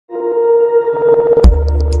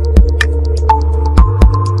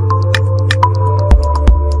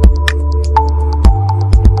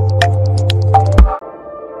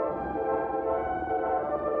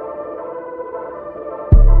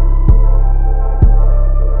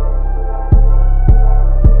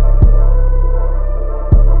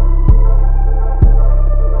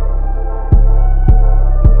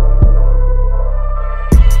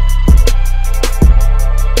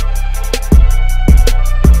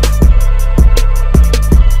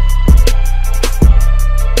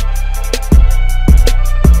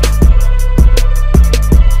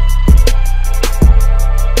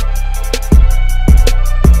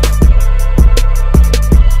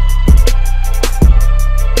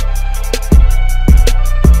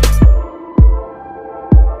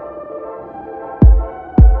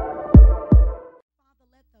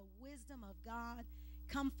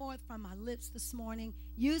lips this morning.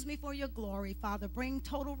 Use me for your glory, Father. Bring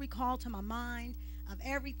total recall to my mind of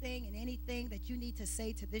everything and anything that you need to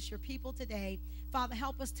say to this, your people today. Father,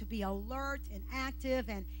 help us to be alert and active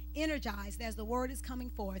and energized as the word is coming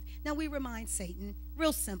forth. Now we remind Satan,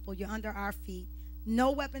 real simple, you're under our feet. No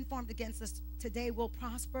weapon formed against us today will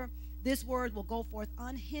prosper. This word will go forth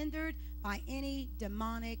unhindered by any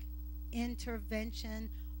demonic intervention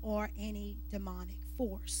or any demonic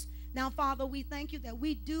force. Now, Father, we thank you that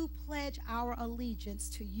we do pledge our allegiance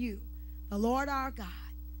to you, the Lord our God,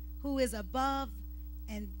 who is above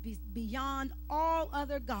and beyond all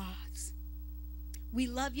other gods. We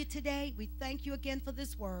love you today. We thank you again for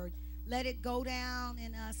this word. Let it go down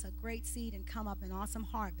in us a great seed and come up an awesome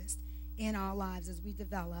harvest in our lives as we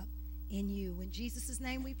develop in you. In Jesus'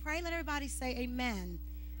 name we pray. Let everybody say amen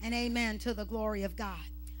and amen to the glory of God.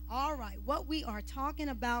 All right, what we are talking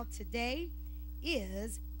about today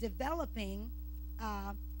is developing,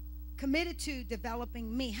 committed to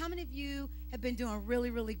developing me. How many of you have been doing really,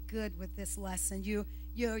 really good with this lesson?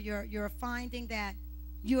 You're finding that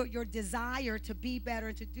your desire to be better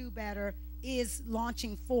and to do better is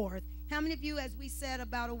launching forth. How many of you, as we said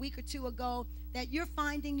about a week or two ago, that you're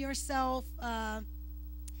finding yourself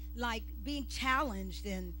like being challenged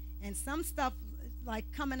and some stuff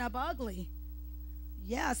like coming up ugly?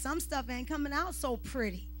 Yeah, some stuff ain't coming out so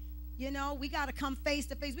pretty. You know, we got to come face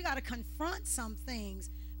to face. We got to confront some things,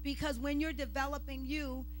 because when you're developing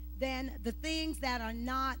you, then the things that are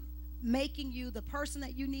not making you the person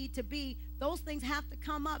that you need to be, those things have to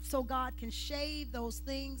come up so God can shave those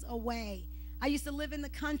things away. I used to live in the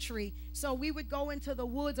country, so we would go into the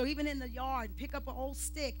woods or even in the yard and pick up an old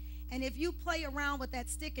stick, and if you play around with that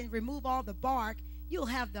stick and remove all the bark, you'll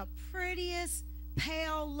have the prettiest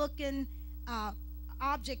pale looking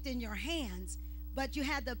object in your hands. But you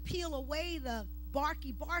had to peel away the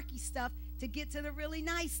barky stuff to get to the really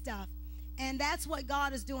nice stuff. And that's what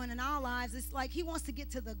God is doing in our lives. It's like he wants to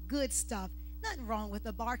get to the good stuff. Nothing wrong with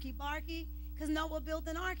the barky, because Noah built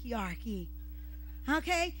an arky.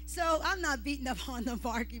 Okay? So I'm not beating up on the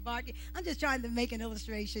barky. I'm just trying to make an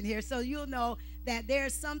illustration here so you'll know that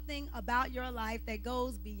there's something about your life that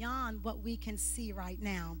goes beyond what we can see right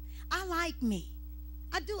now. I like me.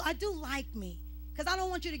 I do like me. Because I don't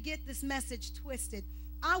want you to get this message twisted.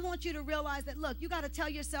 I want you to realize that, look, you got to tell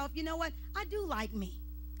yourself, you know what? I do like me.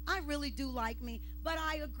 I really do like me. But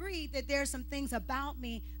I agree that there's some things about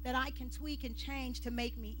me that I can tweak and change to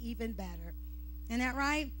make me even better. Isn't that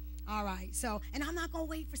right? All right. So, and I'm not going to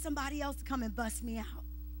wait for somebody else to come and bust me out.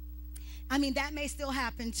 I mean, that may still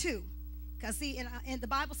happen too. Because, see, in the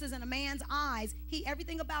Bible says in a man's eyes,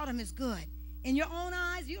 everything about him is good. In your own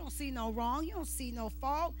eyes, you don't see no wrong. You don't see no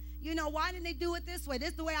fault. You know, why didn't they do it this way? This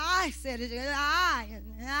is the way I said it. I.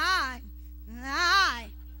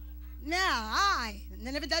 And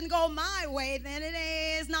then if it doesn't go my way, then it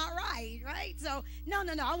is not right? So, no.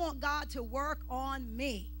 I want God to work on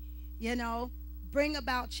me, you know, bring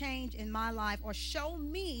about change in my life or show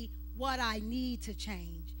me what I need to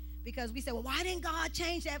change. Because we say, well, why didn't God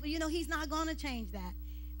change that? But, you know, he's not going to change that.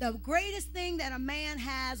 The greatest thing that a man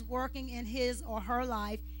has working in his or her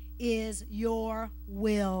life is your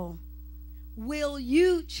will. Will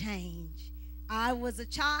you change? I was a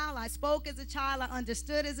child. I spoke as a child. I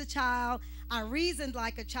understood as a child. I reasoned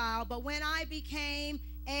like a child. But when I became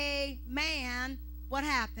a man, what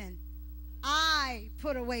happened? I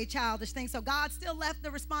put away childish things. So God still left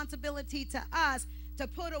the responsibility to us to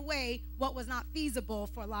put away what was not feasible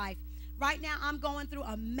for life. Right now, I'm going through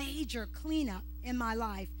a major cleanup in my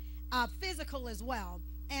life, physical as well.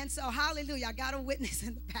 And so, hallelujah, I got a witness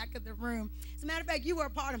in the back of the room. As a matter of fact, you were a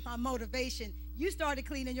part of my motivation. You started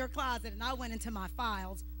cleaning your closet, and I went into my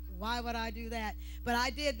files. Why would I do that? But I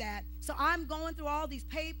did that. So I'm going through all these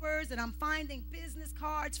papers, and I'm finding business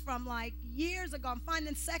cards from like years ago. I'm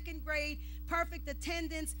finding second grade perfect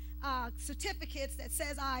attendance certificates that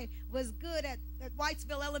says I was good at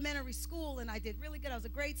Whitesville Elementary School, and I did really good. I was a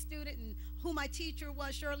great student, and who my teacher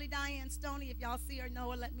was, Shirley Diane Stoney. If y'all see her,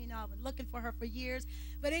 know her, let me know. I've been looking for her for years.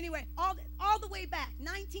 But anyway, all the way back,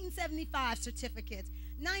 1975 certificates,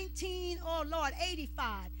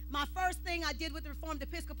 85. My first thing I did with the Reformed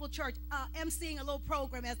Episcopal Church, emceeing a little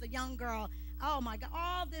program as a young girl. Oh, my God,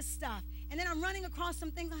 all this stuff. And then I'm running across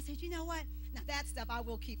some things. I said, you know what? Now, that stuff I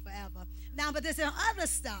will keep forever. Now, but there's some other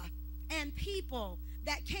stuff and people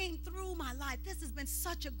that came through my life. This has been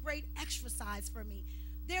such a great exercise for me.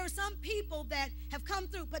 There are some people that have come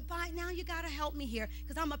through, but by now you got to help me here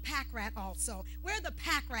because I'm a pack rat also. We're the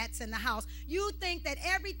pack rats in the house. You think that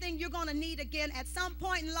everything you're going to need again at some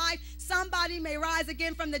point in life, somebody may rise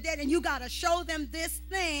again from the dead, and you got to show them this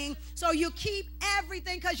thing. So you keep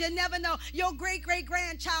everything because you never know. Your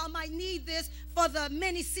great-great-grandchild might need this for the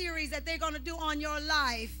mini-series that they're going to do on your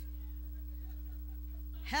life.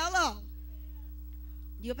 Hello.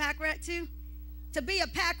 You a pack rat too? To be a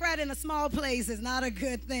pack rat in a small place is not a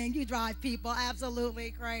good thing. You drive people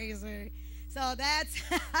absolutely crazy. So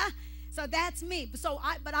that's me.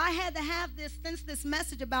 But I had to have this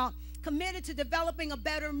message about committed to developing a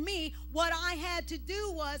better me. What I had to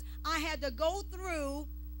do was I had to go through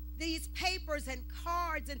these papers and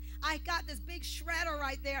cards, and I got this big shredder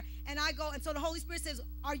right there, and I go, and so the Holy Spirit says,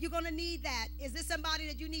 are you going to need that? Is this somebody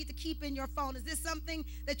that you need to keep in your phone? Is this something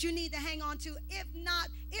that you need to hang on to? If not,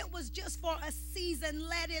 it was just for a season.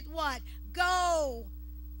 Let it what? Go.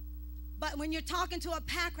 But when you're talking to a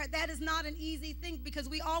pack rat, that is not an easy thing because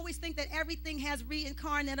we always think that everything has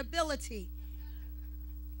reincarnate ability.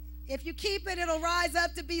 If you keep it, it'll rise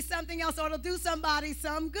up to be something else, or it'll do somebody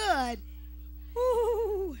some good.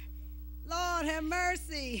 Woo! Lord have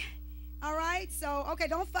mercy. All right, so, okay,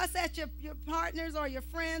 don't fuss at your partners or your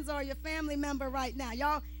friends or your family member right now.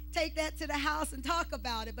 Y'all take that to the house and talk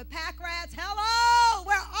about it. But pack rats, hello,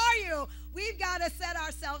 where are you? We've got to set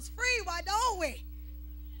ourselves free, why don't we?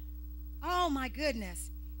 Oh, my goodness.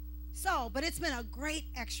 So, but it's been a great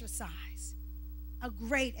exercise. A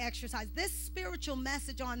great exercise. This spiritual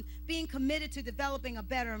message on being committed to developing a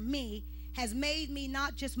better me has made me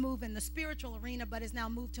not just move in the spiritual arena, but has now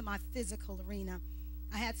moved to my physical arena.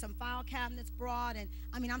 I had some file cabinets brought, and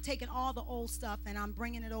I'm taking all the old stuff and I'm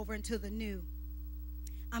bringing it over into the new.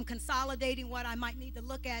 I'm consolidating what I might need to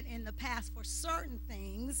look at in the past for certain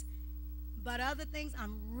things, but other things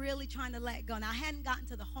I'm really trying to let go. Now, I hadn't gotten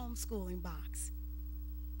to the homeschooling box.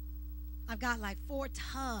 I've got like 4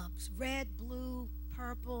 tubs, red, blue,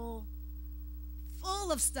 purple,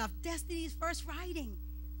 full of stuff. Destiny's first writing,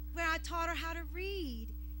 where I taught her how to read.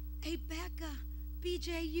 Hey, Becca,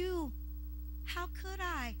 BJU, how could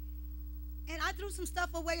I? And I threw some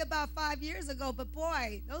stuff away about 5 years ago, but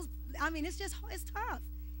boy, it's tough.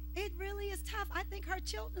 It really is tough. I think her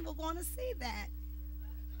children will want to see that.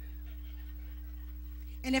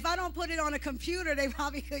 And if I don't put it on a computer, they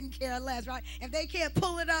probably couldn't care less, right? If they can't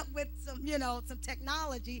pull it up with some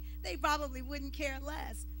technology, they probably wouldn't care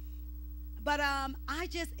less. But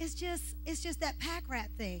it's just that pack rat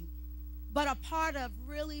thing. But a part of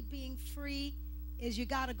really being free is you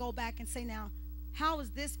got to go back and say, now, how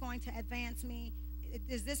is this going to advance me?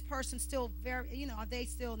 Is this person still are they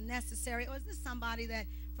still necessary? Or is this somebody that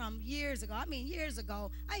from years ago, years ago,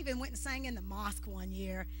 I even went and sang in the mosque one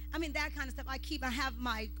year. That kind of stuff. I have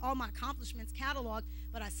all my accomplishments cataloged,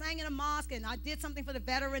 but I sang in a mosque and I did something for the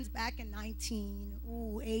veterans back in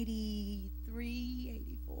 1983,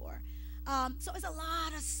 84. So it's a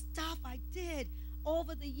lot of stuff I did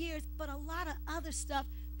over the years, but a lot of other stuff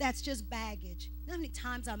that's just baggage. You know how many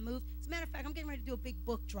times I moved? As a matter of fact, I'm getting ready to do a big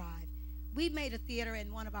book drive. We made a theater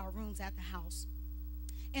in one of our rooms at the house.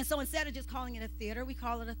 And so instead of just calling it a theater, we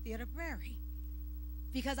call it a theater-brary,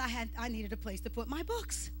 because I needed a place to put my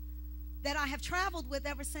books that I have traveled with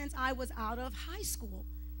ever since I was out of high school.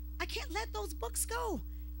 I can't let those books go.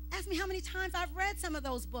 Ask me how many times I've read some of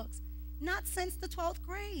those books. Not since the 12th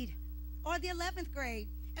grade or the 11th grade.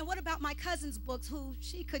 And what about my cousin's books, who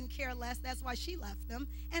she couldn't care less? That's why she left them,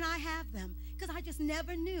 and I have them, because I just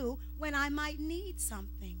never knew when I might need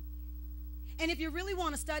something. And if you really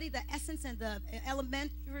want to study the essence and the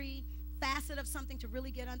elementary facet of something to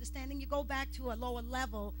really get understanding, you go back to a lower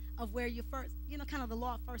level of where you first, kind of the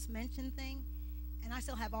law of first mention thing. And I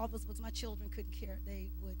still have all those books. My children couldn't care.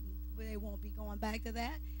 They won't be going back to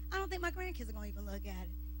that. I don't think my grandkids are going to even look at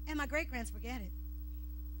it. And my great-grands forget it.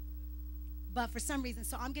 But for some reason,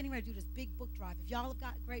 so I'm getting ready to do this big book drive. If y'all have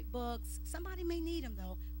got great books, somebody may need them,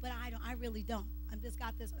 though, but I really don't. I've just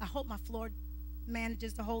got this. I hope my floor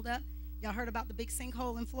manages to hold up. Y'all heard about the big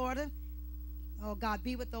sinkhole in Florida? Oh, God,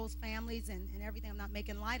 be with those families and everything. I'm not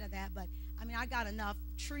making light of that, but, I got enough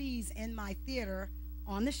trees in my theater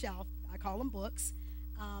on the shelf. I call them books,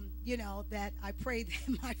 that I pray that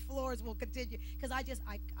my floors will continue, because I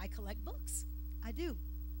collect books. I do.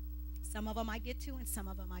 Some of them I get to, and some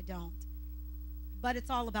of them I don't. But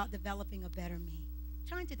it's all about developing a better me,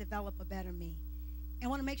 trying to develop a better me. And I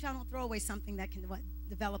want to make sure I don't throw away something that can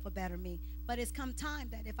develop a better me. But it's come time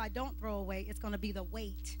that if I don't throw away, it's going to be the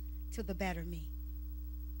weight to the better me.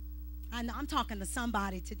 I'm talking to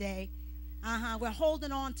somebody today. We're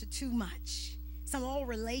holding on to too much. some old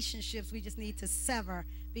relationships we just need to sever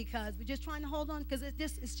because we're just trying to hold on because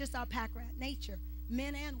it's just our pack rat nature.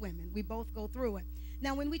 Men and women, we both go through it.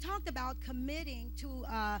 Now, when we talked about committing to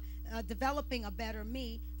developing a better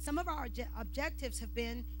me, some of our objectives have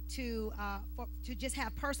been to just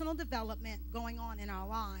have personal development going on in our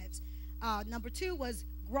lives. Number 2 was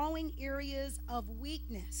growing areas of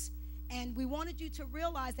weakness. And we wanted you to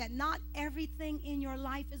realize that not everything in your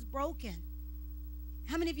life is broken.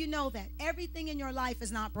 How many of you know that? Everything in your life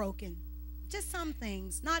is not broken. Just some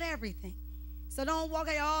things, not everything. So don't walk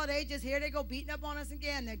out, they just here they go beating up on us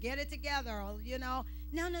again. They get it together, or,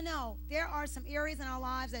 No. There are some areas in our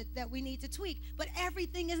lives that we need to tweak, but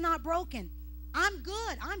everything is not broken. I'm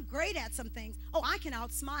good. I'm great at some things. Oh, I can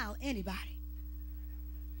outsmile anybody.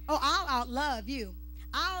 Oh, I'll outlove you.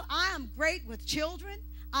 I am great with children.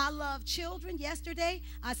 I love children. Yesterday,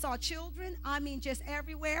 I saw children, just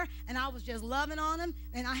everywhere, and I was just loving on them.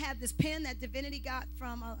 And I had this pen that Divinity got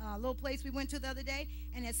from a little place we went to the other day,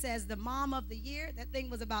 and it says the Mom of the Year.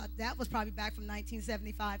 That was probably back from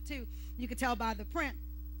 1975, too. You could tell by the print.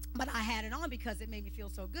 But I had it on because it made me feel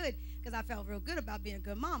so good, because I felt real good about being a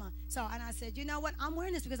good mama. And I said, you know what? I'm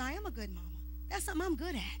wearing this because I am a good mama. That's something I'm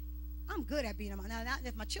good at. I'm good at being a mom. Now,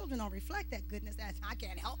 if my children don't reflect that goodness, I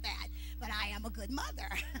can't help that. But I am a good mother.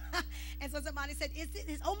 And so somebody said,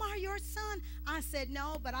 is Omar your son? I said,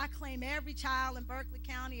 no, but I claim every child in Berkeley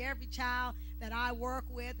County, every child that I work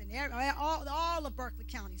with, and all of Berkeley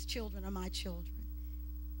County's children are my children.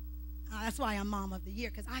 That's why I'm Mom of the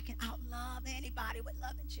Year, because I can outlove anybody with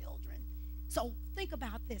loving children. So think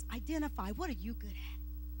about this. Identify, what are you good at?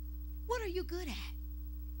 What are you good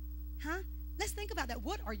at? Huh? Let's think about that.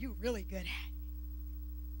 What are you really good at?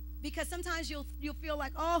 Because sometimes you'll feel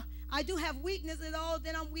like, oh, I do have weaknesses. Oh,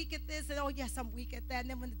 then I'm weak at this. And oh, yes, I'm weak at that. And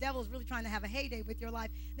then when the devil is really trying to have a heyday with your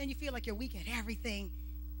life, then you feel like you're weak at everything.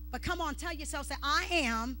 But come on, tell yourself, say, I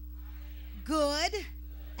am good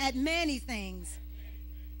at many things.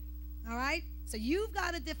 All right? So you've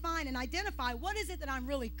got to define and identify, what is it that I'm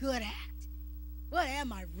really good at? What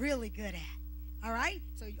am I really good at? All right?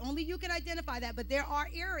 So only you can identify that, but there are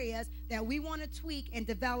areas that we want to tweak and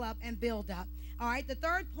develop and build up. All right? The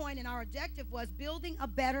third point in our objective was building a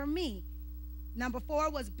better me. Number 4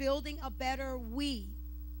 was building a better we.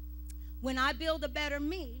 When I build a better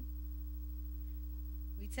me,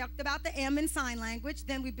 we talked about the M in sign language,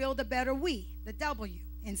 then we build a better we, the W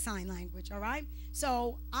in sign language, all right?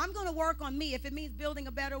 So I'm going to work on me. If it means building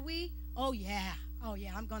a better we, oh yeah,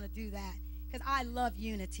 I'm going to do that. Because I love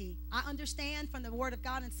unity. I understand from the Word of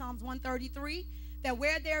God in Psalms 133 that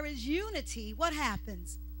where there is unity, what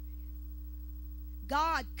happens?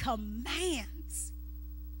 God commands.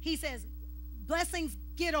 He says, blessings,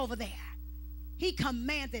 get over there. He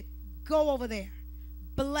commanded, go over there.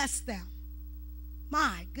 Bless them.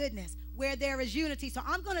 My goodness, where there is unity. So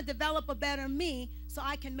I'm going to develop a better me so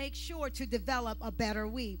I can make sure to develop a better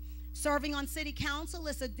we. Serving on city council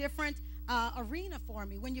is a different arena for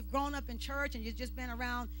me. When you've grown up in church and you've just been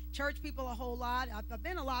around church people a whole lot, I've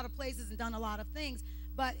been a lot of places and done a lot of things,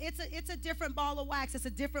 but it's a different ball of wax. It's a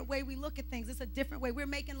different way we look at things. It's a different way. We're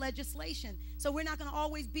making legislation, so we're not going to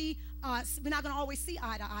always see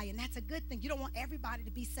eye to eye, and that's a good thing. You don't want everybody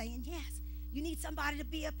to be saying yes. You need somebody to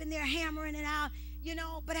be up in there hammering it out,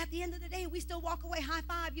 but at the end of the day, we still walk away high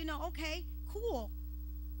five, okay, cool.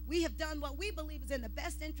 We have done what we believe is in the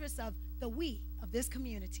best interest of the we of this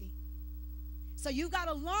community. So you've got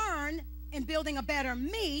to learn in building a better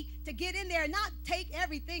me to get in there and not take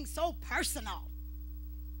everything so personal.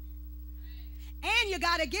 And you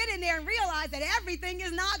got to get in there and realize that everything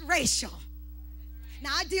is not racial. Now,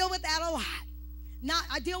 I deal with that a lot.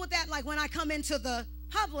 I deal with that like when I come into the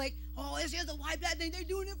public, oh, it's just a white black thing. They're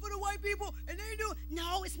doing it for the white people. And they do.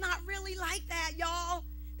 No, it's not really like that, y'all.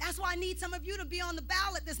 That's why I need some of you to be on the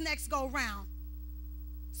ballot this next go round.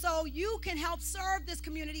 So you can help serve this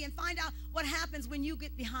community and find out what happens when you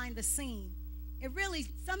get behind the scene. It really,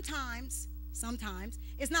 sometimes,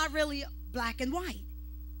 it's not really black and white.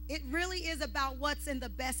 It really is about what's in the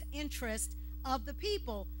best interest of the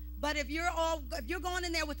people. But if you're going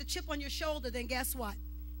in there with a chip on your shoulder, then guess what?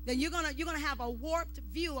 Then you're gonna have a warped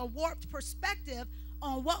view, a warped perspective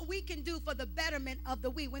on what we can do for the betterment of the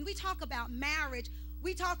we. When we talk about marriage,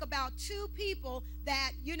 we talk about two people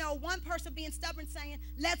that, one person being stubborn saying,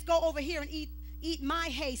 let's go over here and eat from my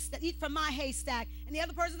haystack. And the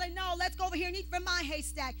other person saying, no, let's go over here and eat from my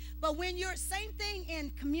haystack. But when you're, same thing in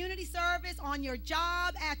community service, on your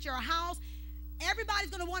job, at your house, everybody's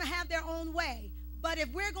going to want to have their own way. But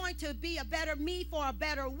if we're going to be a better me for a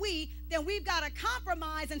better we, then we've got to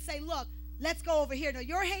compromise and say, look, let's go over here to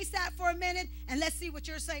your haystack for a minute, and let's see what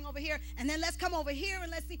you're saying over here, and then let's come over here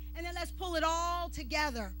and let's see, and then let's pull it all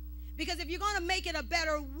together. Because if you're going to make it a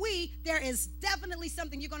better we, there is definitely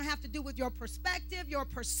something you're going to have to do with your perspective, your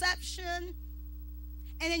perception,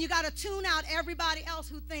 and then you got to tune out everybody else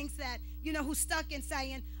who thinks that, who's stuck in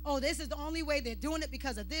saying, oh, this is the only way, they're doing it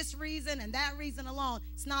because of this reason and that reason alone.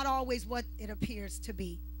 It's not always what it appears to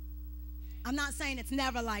be. I'm not saying it's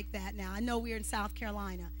never like that now. I know we're in South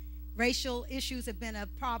Carolina. Racial issues have been a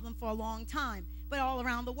problem for a long time, but all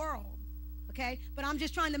around the world, okay? But I'm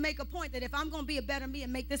just trying to make a point that if I'm going to be a better me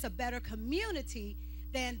and make this a better community,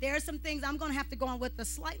 then there's some things I'm going to have to go on with a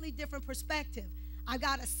slightly different perspective. I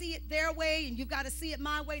got to see it their way, and you've got to see it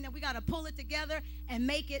my way. Now we got to pull it together and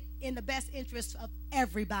make it in the best interest of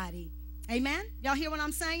everybody. Amen? Y'all hear what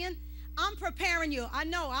I'm saying? I'm preparing you. I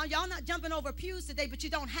know y'all not jumping over pews today, but you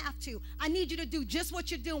don't have to. I need you to do just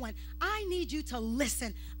what you're doing. I need you to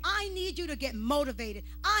listen. I need you to get motivated.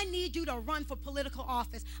 I need you to run for political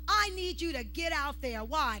office. I need you to get out there.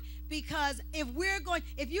 Why? Because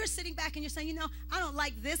if you're sitting back and you're saying, I don't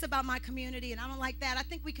like this about my community and I don't like that. I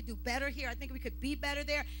think we could do better here. I think we could be better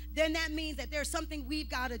there. Then that means that there's something we've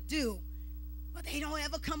got to do. But they don't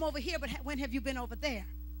ever come over here. But when have you been over there?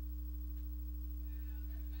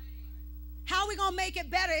 How are we going to make it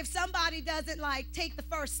better if somebody doesn't take the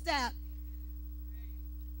first step?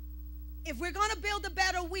 If we're going to build a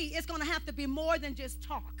better we, it's going to have to be more than just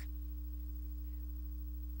talk.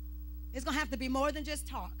 It's going to have to be more than just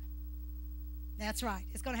talk. That's right.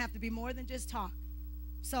 It's going to have to be more than just talk.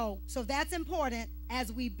 So that's important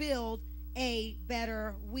as we build a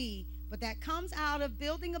better we. But that comes out of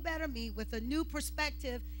building a better me with a new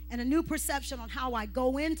perspective and a new perception on how I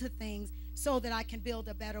go into things, so that I can build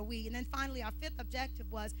a better we. And then finally, our fifth objective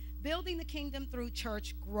was building the kingdom through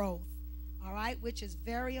church growth, all right, which is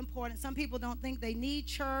very important. Some people don't think they need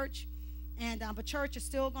church, but church is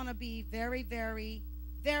still going to be very, very,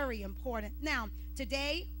 very important. Now,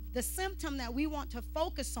 today, the symptom that we want to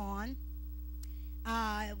focus on,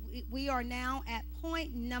 we are now at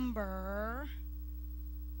point number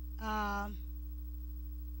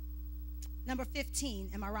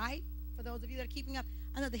 15. Am I right? For those of you that are keeping up.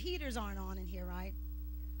 I know the heaters aren't on in here, right?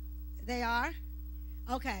 They are?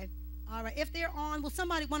 Okay. All right. If they're on, will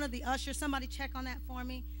one of the ushers, somebody check on that for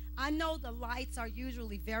me? I know the lights are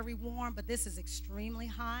usually very warm, but this is extremely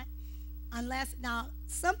hot. Now,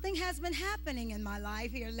 something has been happening in my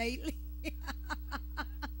life here lately.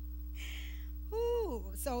 Ooh.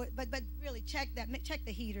 So, but really check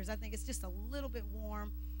the heaters. I think it's just a little bit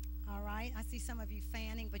warm. All right. I see some of you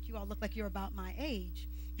fanning, but you all look like you're about my age.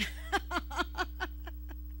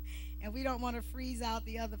 And we don't want to freeze out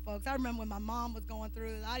the other folks. I remember when my mom was going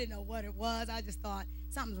through it, I didn't know what it was. I just thought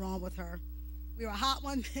something's wrong with her. We were hot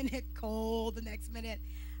one minute, cold the next minute,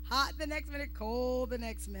 hot the next minute, cold the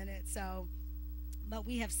next minute. So, but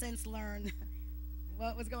we have since learned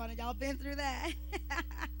what was going on. Y'all been through that?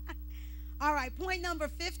 All right, point number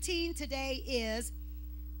 15 today is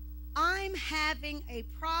I'm having a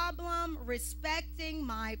problem respecting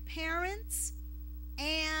my parents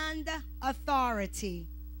and authority.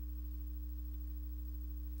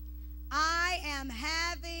 I am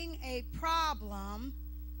having a problem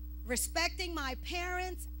respecting my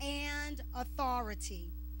parents and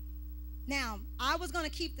authority. Now, I was going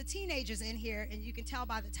to keep the teenagers in here, and you can tell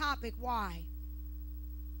by the topic why.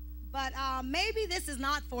 But maybe this is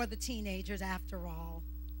not for the teenagers after all.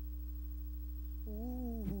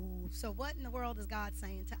 Ooh, so what in the world is God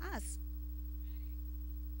saying to us?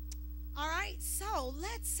 All right, so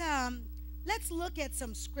let's look at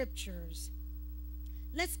some scriptures.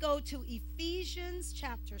 Let's go to Ephesians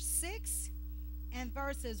chapter 6 and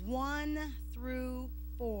verses 1 through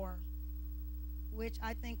 4, which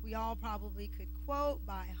I think we all probably could quote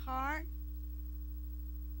by heart,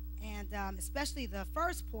 and especially the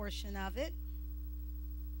first portion of it.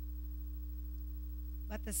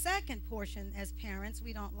 But the second portion, as parents,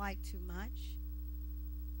 we don't like too much.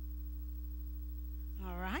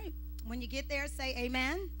 All right. When you get there, say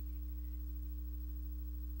amen.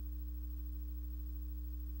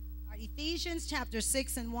 Ephesians chapter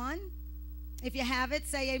 6 and 1. If you have it,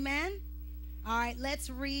 say amen. All right, let's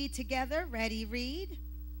read together. Ready, read.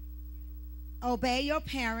 Obey your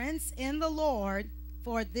parents in the Lord,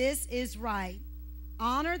 for this is right.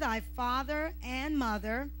 Honor thy father and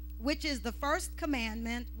mother, which is the first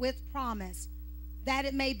commandment with promise, that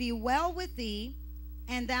it may be well with thee,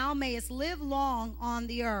 and thou mayest live long on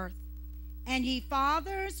the earth. And ye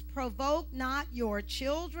fathers, provoke not your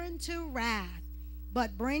children to wrath,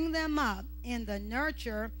 but bring them up in the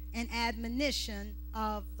nurture and admonition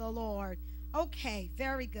of the Lord. Okay,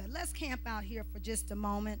 very good. Let's camp out here for just a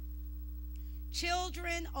moment.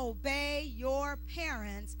 Children, obey your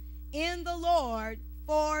parents in the Lord,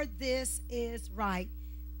 for this is right.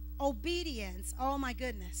 Obedience, oh my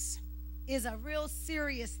goodness, is a real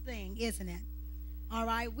serious thing, isn't it? All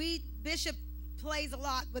right, Bishop plays a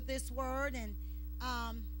lot with this word, and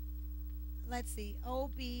let's see,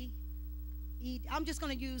 I'm just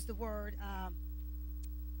going to use the word,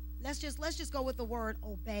 let's just go with the word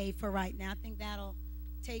obey for right now. I think that'll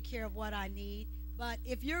take care of what I need. But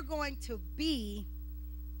if you're going to be,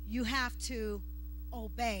 you have to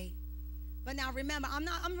obey. But now remember,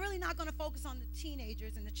 I'm really not going to focus on the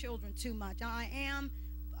teenagers and the children too much. I am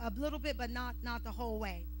a little bit, but not the whole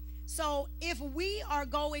way. So if we are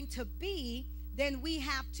going to be, then we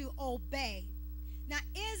have to obey. Now,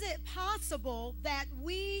 is it possible that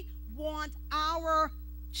we want our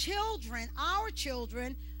children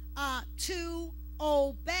to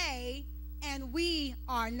obey, and we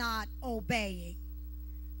are not obeying?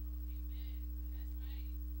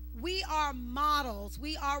 We are models.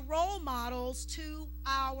 We are role models to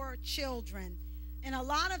our children. And a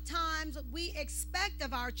lot of times we expect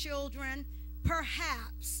of our children,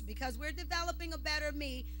 perhaps, because we're developing a better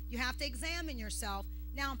me, you have to examine yourself.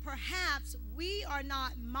 Now, perhaps we are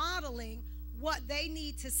not modeling what they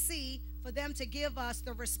need to see for them to give us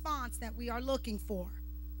the response that we are looking for.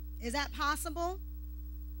 Is that possible?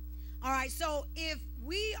 All right, so if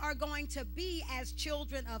we are going to be as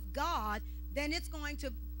children of God, then it's going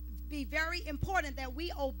to be very important that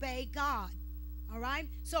we obey God. All right,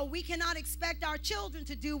 so we cannot expect our children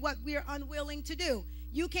to do what we're unwilling to do.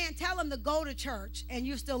 You can't tell them to go to church and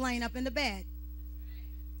you're still laying up in the bed.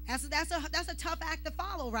 That's a tough act to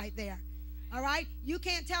follow right there. All right, you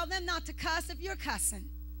can't tell them not to cuss if you're cussing.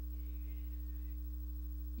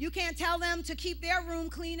 You can't tell them to keep their room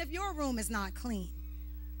clean if your room is not clean.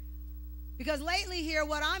 Because lately here,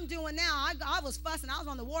 what I'm doing now, I was fussing. I was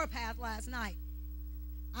on the warpath last night.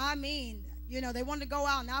 I mean, you know, they wanted to go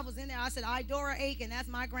out, and I was in there. I said, Idora Aiken, that's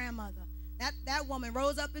my grandmother. That woman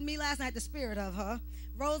rose up in me last night, the spirit of her,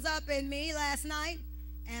 rose up in me last night,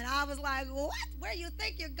 and I was like, what? Where you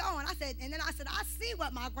think you're going? I said, I see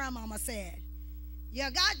what my grandmama said. You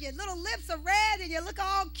got your little lips are red, and you look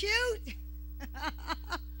all cute.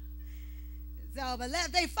 So, but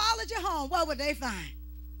if they followed you home, what would they find?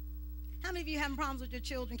 How many of you having problems with your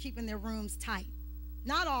children keeping their rooms tight?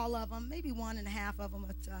 Not all of them, maybe 1.5 of them,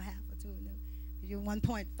 or half or two. You're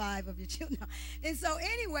 1.5 of your children. And so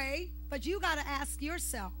anyway, but you got to ask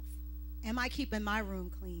yourself, am I keeping my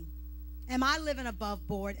room clean? Am I living above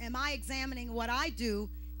board? Am I examining what I do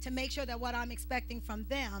to make sure that what I'm expecting from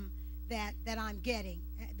them that I'm getting?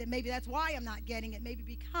 That maybe that's why I'm not getting it. Maybe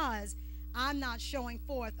because I'm not showing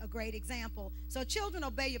forth a great example. So children,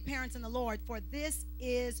 obey your parents in the Lord, for this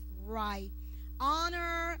is right.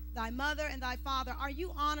 Honor thy mother and thy father. Are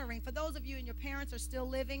you honoring? For those of you and your parents are still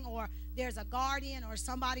living, or there's a guardian or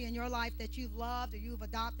somebody in your life that you've loved or you've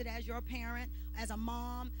adopted as your parent, as a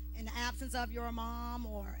mom, in the absence of your mom,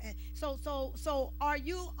 or so are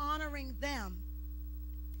you honoring them?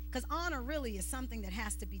 Because honor really is something that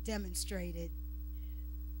has to be demonstrated.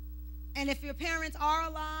 And if your parents are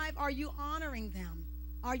alive, are you honoring them?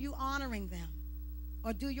 Are you honoring them?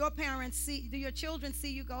 Or do your children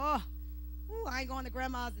see you go, oh, ooh, I ain't going to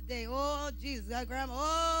grandma's today. Oh, Jesus, that grandma.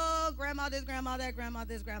 Oh, grandma this, grandma that, grandma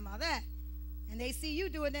this, grandma that. And they see you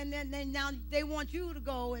do it, and then now they want you to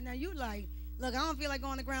go, and then you like, look, I don't feel like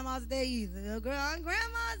going to grandma's today either.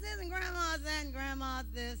 Grandma's this, and grandma's that, and grandma's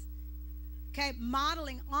this. Okay,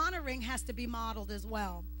 honoring has to be modeled as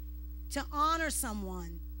well. To honor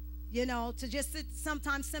someone, you know, to just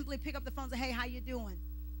sometimes simply pick up the phone and say, hey, how you doing?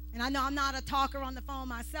 And I know I'm not a talker on the phone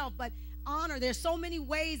myself, but honor, there's so many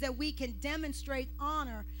ways that we can demonstrate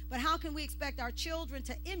honor, but how can we expect our children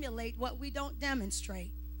to emulate what we don't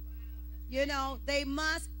demonstrate? You know, they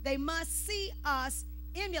must see us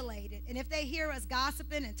emulate it. And if they hear us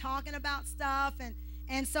gossiping and talking about stuff,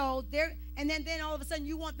 and so then all of a sudden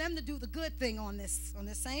you want them to do the good thing on this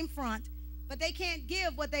same front, but they can't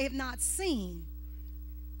give what they have not seen.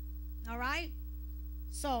 All right?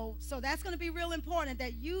 So that's going to be real important,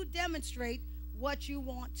 that you demonstrate what you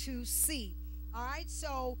want to see. All right?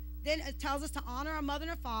 So then it tells us to honor our mother and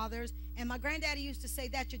our fathers. And my granddaddy used to say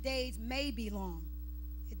that your days may be long.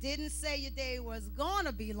 It didn't say your day was going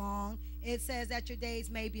to be long. It says that your days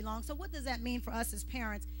may be long. So what does that mean for us as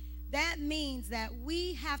parents? That means that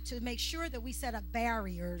we have to make sure that we set up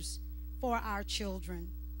barriers for our children.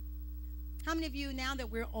 How many of you, now that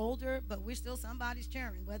we're older, but we're still somebody's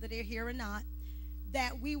children, whether they're here or not,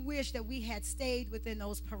 that we wish that we had stayed within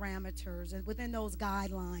those parameters and within those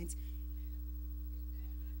guidelines?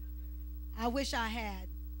 I wish I had.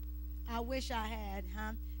 I wish I had,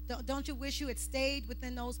 huh? Don't you wish you had stayed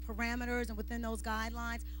within those parameters and within those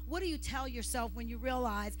guidelines? What do you tell yourself when you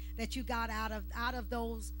realize that you got out of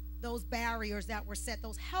those barriers that were set,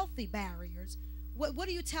 those healthy barriers? What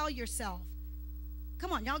do you tell yourself?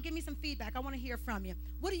 Come on, y'all give me some feedback. I want to hear from you.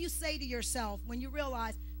 What do you say to yourself when you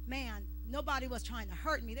realize, man, nobody was trying to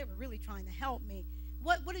hurt me. They were really trying to help me.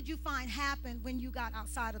 What did you find happened when you got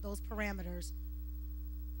outside of those parameters?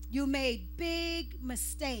 You made big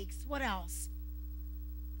mistakes. What else?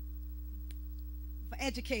 For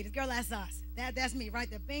educators, girl, that's us. That's me right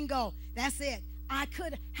there. Bingo. That's it.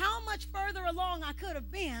 How much further along I could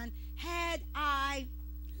have been had I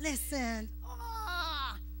listened.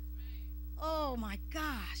 Oh my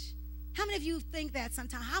gosh. How many of you think that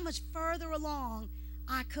sometimes? How much further along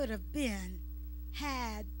I could have been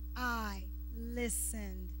had I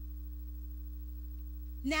listened?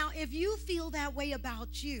 Now, if you feel that way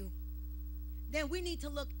about you, then we need to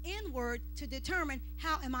look inward to determine,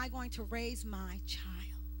 how am I going to raise my child?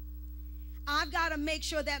 I've got to make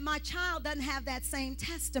sure that my child doesn't have that same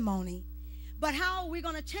testimony. But how are we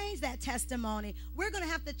going to change that testimony? We're going to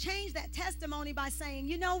have to change that testimony by saying,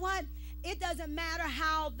 you know what? It doesn't matter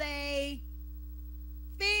how they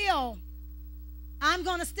feel. I'm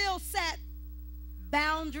going to still set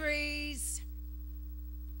boundaries.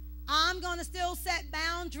 I'm going to still set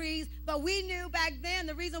boundaries. But we knew back then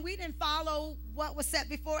the reason we didn't follow what was set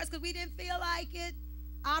before us because we didn't feel like it.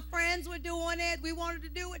 Our friends were doing it. We wanted to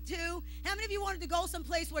do it too. How many of you wanted to go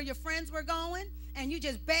someplace where your friends were going and you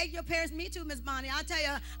just begged your parents? Me too, Miss Bonnie. I tell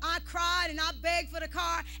you, I cried and I begged for the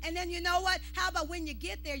car. And then you know what? How about when you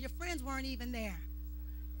get there, your friends weren't even there?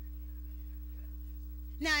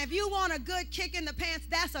 Now, if you want a good kick in the pants,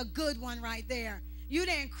 that's a good one right there. You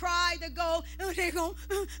didn't cry to go,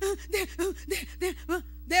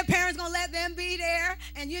 their parents going to let them be there.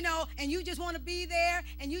 And, you know, and you just want to be there.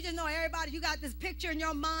 And you just know everybody, you got this picture in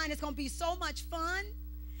your mind. It's going to be so much fun.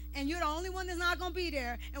 And you're the only one that's not going to be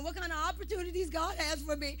there. And what kind of opportunities God has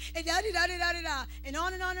for me. And da-da-da-da-da-da. And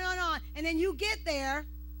on and on and on and on. And then you get there,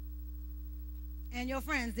 and your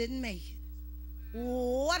friends didn't make it.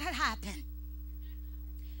 What had happened?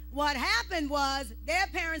 What happened was their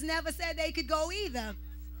parents never said they could go either.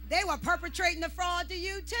 They were perpetrating the fraud to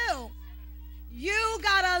you too. You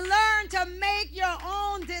got to learn to make your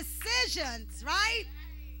own decisions, right?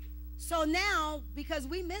 So now, because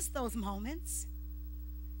we miss those moments,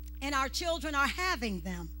 and our children are having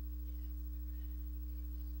them,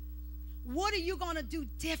 what are you going to do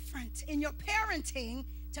different in your parenting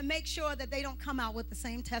to make sure that they don't come out with the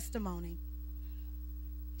same testimony?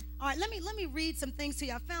 All right, let me read some things to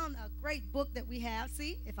you. I found a great book that we have.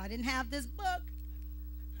 See, if I didn't have this book,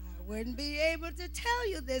 I wouldn't be able to tell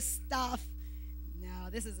you this stuff. Now,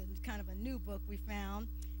 this is kind of a new book we found,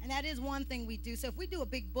 and that is one thing we do. So if we do a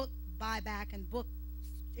big book buyback and book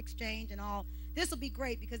exchange and all, this will be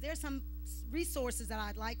great because there's some resources that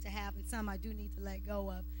I'd like to have and some I do need to let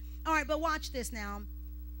go of. All right, but watch this now.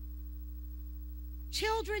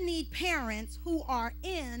 Children need parents who are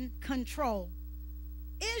in control.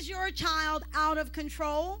 Is your child out of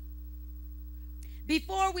control?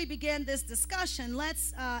 Before we begin this discussion,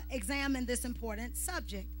 let's examine this important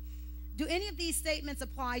subject. Do any of these statements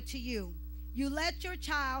apply to you? You let your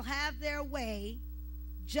child have their way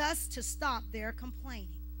just to stop their complaining.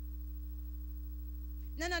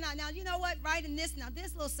 No. Now, you know what? Right in this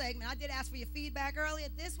little segment, I did ask for your feedback earlier.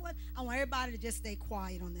 This one, I want everybody to just stay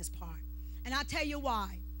quiet on this part. And I'll tell you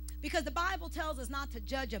why. Because the Bible tells us not to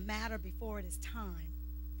judge a matter before it is time.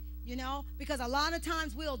 You know, because a lot of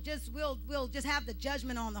times we'll just have the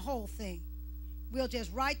judgment on the whole thing. We'll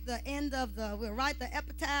just write the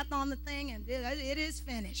epitaph on the thing, and it is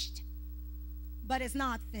finished. But it's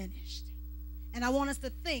not finished. And I want us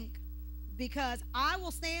to think, because I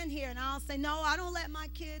will stand here and I'll say, no, I don't let my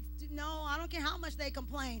kids no, I don't care how much they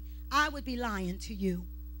complain. I would be lying to you.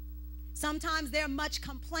 Sometimes their much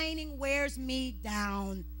complaining wears me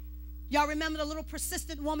down. Y'all remember the little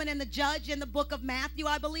persistent woman and the judge in the book of Matthew,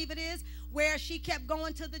 I believe it is, where she kept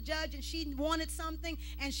going to the judge and she wanted something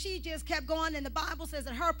and she just kept going. And the Bible says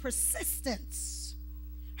that her persistence,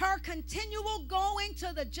 her continual going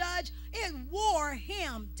to the judge, it wore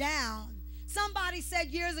him down. Somebody said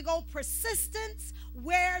years ago, persistence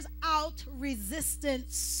wears out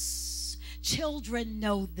resistance. Children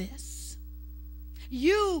know this.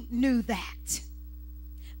 You knew that.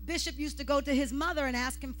 Bishop used to go to his mother and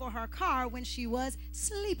ask him for her car when she was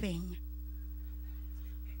sleeping.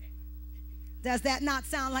 Does that not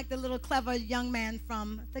sound like the little clever young man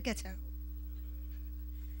from the ghetto?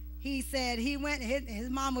 He said he went, his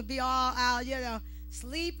mom would be all out, you know,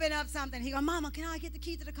 sleeping up something. He goes, Mama, can I get the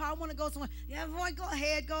key to the car? I want to go somewhere. Yeah, boy, go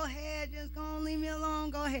ahead. Just go on, leave me alone.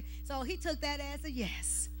 Go ahead. So he took that as a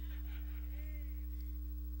yes.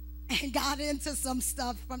 And got into some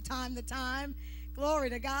stuff from time to time. Glory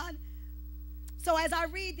to God. So as I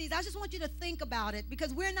read these, I just want you to think about it,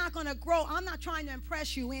 because we're not going to grow. I'm not trying to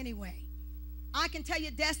impress you anyway. I can tell you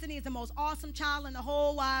Destiny is the most awesome child in the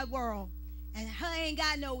whole wide world. And her ain't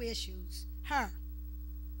got no issues. Her.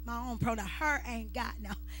 My own product. Her ain't got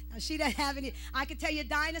no. Now, she doesn't have any. I can tell you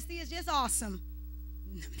Dynasty is just awesome.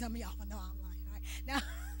 Some of y'all know I'm lying, right? Now,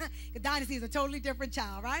 Dynasty is a totally different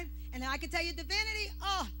child, right? And then I can tell you Divinity,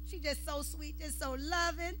 oh, she's just so sweet, just so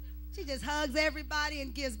loving. She just hugs everybody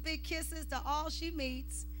and gives big kisses to all she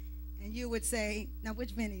meets. And you would say, now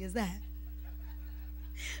which Vinny is that?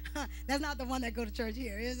 That's not the one that go to church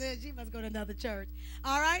here, is it? She must go to another church.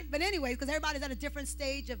 All right? But anyways, because everybody's at a different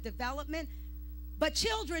stage of development. But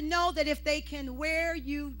children know that if they can wear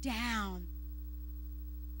you down,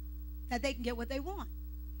 that they can get what they want.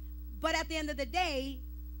 But at the end of the day,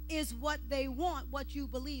 is what they want what you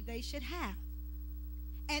believe they should have.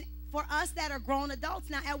 And for us that are grown adults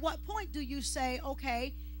now, at what point do you say,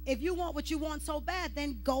 okay, if you want what you want so bad,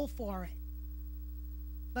 then go for it?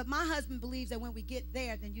 But my husband believes that when we get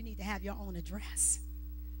there, then you need to have your own address.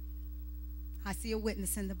 I see a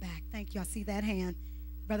witness in the back. Thank you. I see that hand.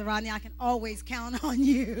 Brother Rodney, I can always count on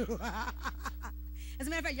you. As a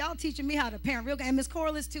matter of fact, y'all teaching me how to parent real good. And Miss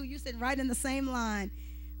Corliss, too, you sitting right in the same line.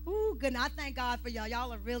 Ooh, good. I thank God for y'all.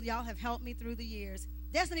 Y'all are real. Y'all have helped me through the years.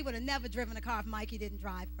 Destiny would have never driven a car if Mikey didn't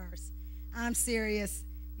drive first. I'm serious.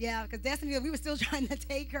 Yeah, because Destiny, we were still trying to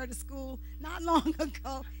take her to school not long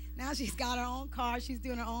ago. Now she's got her own car. She's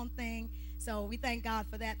doing her own thing. So we thank God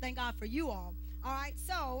for that. Thank God for you all. All right,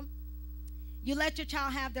 so you let your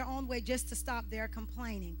child have their own way just to stop their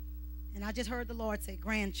complaining. And I just heard the Lord say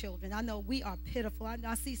grandchildren. I know we are pitiful.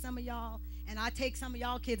 I see some of y'all, and I take some of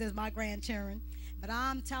y'all kids as my grandchildren. But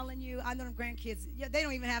I'm telling you, I know them grandkids, they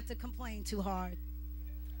don't even have to complain too hard.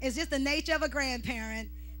 It's just the nature of a grandparent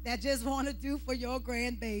that just want to do for your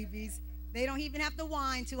grandbabies. They don't even have to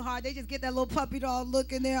whine too hard. They just get that little puppy dog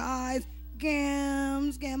look in their eyes.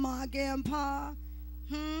 Gams, Grandma, Grandpa.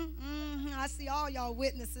 I see all y'all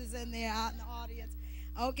witnesses in there out in the audience.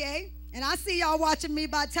 Okay? And I see y'all watching me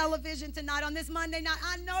by television tonight on this Monday night.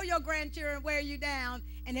 I know your grandchildren wear you down,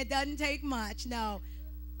 and it doesn't take much, no.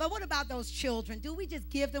 But what about those children? Do we just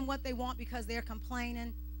give them what they want because they're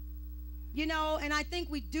complaining? You know, and I think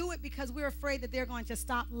we do it because we're afraid that they're going to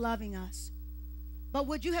stop loving us. But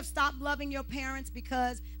would you have stopped loving your parents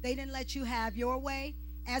because they didn't let you have your way?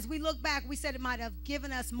 As we look back, we said it might have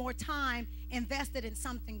given us more time invested in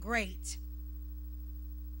something great.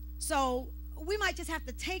 So we might just have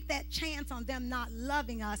to take that chance on them not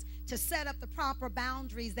loving us to set up the proper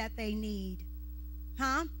boundaries that they need.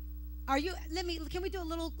 Huh? Can we do a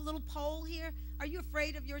little poll here? Are you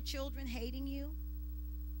afraid of your children hating you?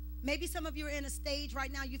 Maybe some of you are in a stage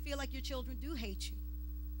right now you feel like your children do hate you.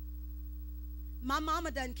 My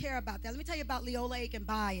mama doesn't care about that. Let me tell you about Leola Aiken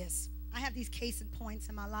bias. I have these case in points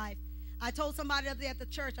in my life. I told somebody the other day at the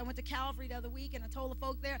church, I went to Calvary the other week, and I told the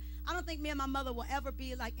folk there, I don't think me and my mother will ever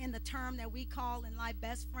be like in the term that we call in life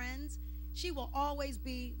best friends. She will always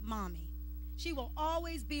be mommy. She will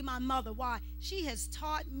always be my mother. Why? She has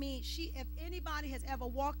taught me, if anybody has ever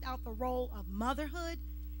walked out the role of motherhood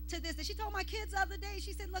to this, she told my kids the other day,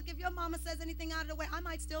 she said, look, if your mama says anything out of the way, I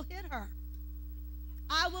might still hit her.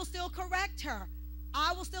 I will still correct her.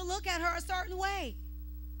 I will still look at her a certain way.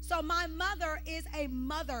 So my mother is a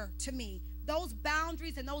mother to me. Those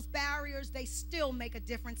boundaries and those barriers, they still make a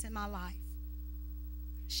difference in my life.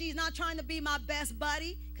 She's not trying to be my best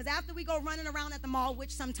buddy, because after we go running around at the mall,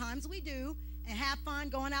 which sometimes we do, and have fun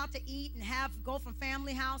going out to eat and go from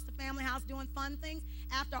family house to family house doing fun things,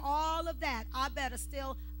 after all of that, I better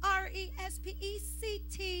still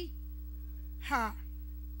respect her.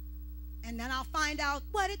 And then I'll find out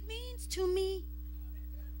what it means to me.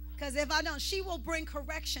 Because if I don't, she will bring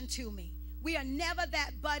correction to me. We are never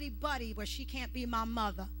that buddy where she can't be my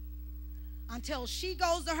mother. Until she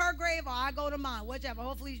goes to her grave or I go to mine, whichever.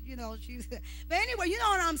 Hopefully, she's... But anyway, you know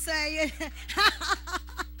what I'm saying.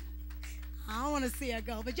 I don't want to see her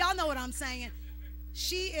go, but y'all know what I'm saying.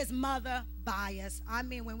 She is mother bias. I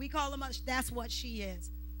mean, when we call her mother, that's what she is.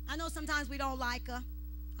 I know sometimes we don't like her.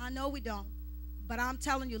 I know we don't. But I'm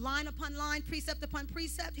telling you, line upon line, precept upon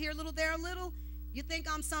precept, here a little, there a little. You think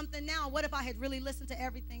I'm something now. What if I had really listened to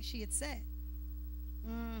everything she had said?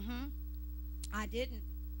 I didn't.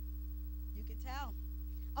 You can tell.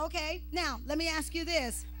 Okay, now, let me ask you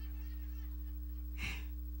this.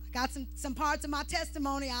 I got some parts of my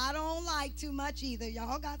testimony I don't like too much either.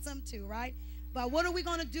 Y'all got some too, right? But what are we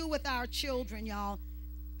going to do with our children, y'all,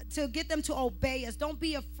 to get them to obey us? Don't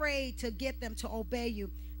be afraid to get them to obey you.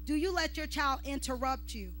 Do you let your child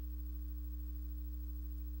interrupt you?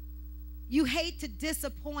 You hate to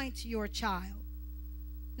disappoint your child.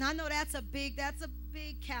 Now, I know that's a big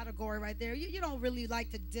category right there. You don't really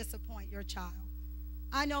like to disappoint your child.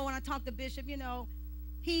 I know when I talked to Bishop, you know,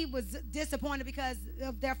 he was disappointed because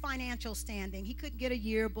of their financial standing. He couldn't get a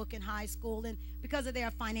yearbook in high school, and because of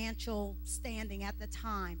their financial standing at the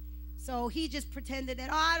time. So he just pretended that,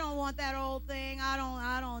 oh, I don't want that old thing.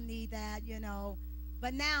 I don't need that, you know.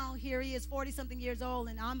 But now here he is, 40-something years old,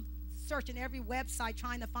 and I'm searching every website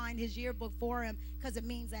trying to find his yearbook for him, because it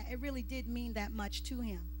means that it really did mean that much to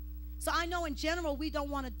him. So I know in general we don't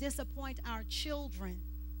want to disappoint our children.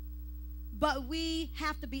 But we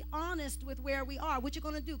have to be honest with where we are. What you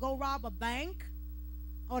going to do? Go rob a bank?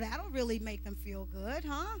 Oh, that'll really make them feel good,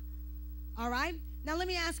 huh? All right. Now, let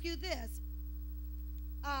me ask you this.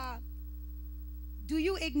 Do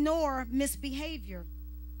you ignore misbehavior?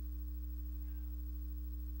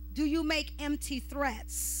 Do you make empty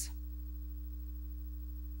threats?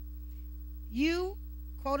 You,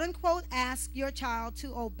 quote unquote, ask your child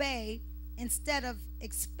to obey instead of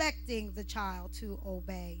expecting the child to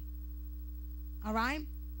obey. All right?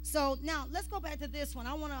 So now let's go back to this one.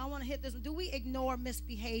 I want to hit this one. Do we ignore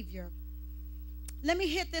misbehavior? Let me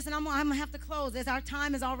hit this, and I'm gonna have to close this. Our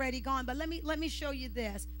time is already gone, but let me show you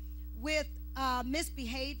this. With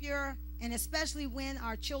misbehavior, and especially when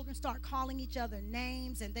our children start calling each other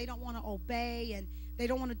names and they don't want to obey and they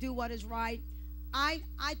don't want to do what is right,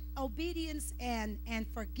 obedience and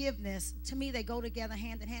forgiveness, to me, they go together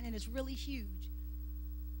hand in hand, and it's really huge.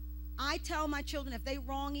 I tell my children if they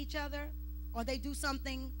wrong each other, or they do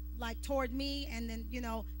something like toward me, and then, you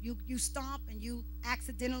know, you stomp and you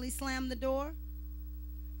accidentally slam the door.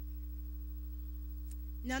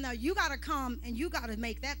 No, you got to come and you got to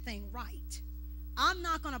make that thing right. I'm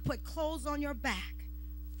not going to put clothes on your back,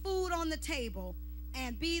 food on the table,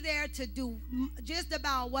 and be there to do just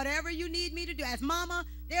about whatever you need me to do. As mama,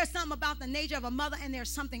 there's something about the nature of a mother, and there's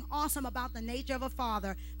something awesome about the nature of a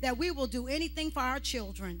father, that we will do anything for our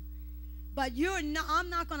children. But I'm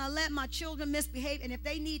not going to let my children misbehave, and if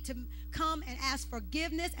they need to come and ask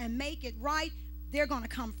forgiveness and make it right, they're going to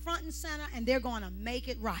come front and center, and they're going to make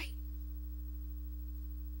it right.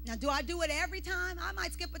 Now, do I do it every time? I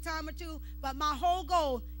might skip a time or two, but my whole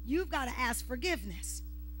goal, you've got to ask forgiveness.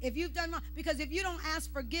 If you've done wrong, because if you don't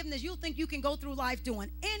ask forgiveness, you'll think you can go through life doing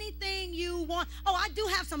anything you want. Oh, I do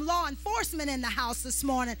have some law enforcement in the house this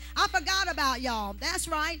morning. I forgot about y'all. That's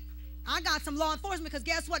right. I got some law enforcement, because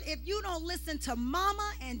guess what? If you don't listen to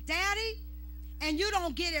mama and daddy, and you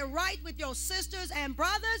don't get it right with your sisters and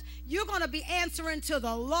brothers, you're going to be answering to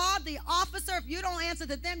the law, the officer. If you don't answer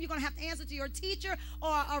to them, you're going to have to answer to your teacher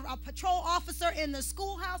or a patrol officer in the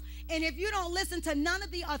schoolhouse. And if you don't listen to none of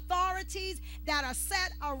the authorities that are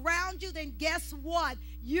set around you, then guess what?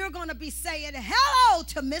 You're going to be saying hello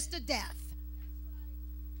to Mr. Death.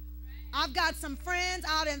 I've got some friends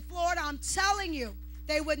out in Florida, I'm telling you,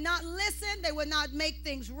 they would not listen. They would not make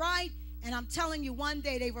things right. And I'm telling you, one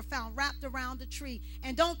day they were found wrapped around a tree.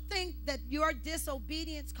 And don't think that your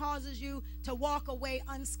disobedience causes you to walk away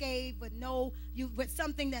unscathed with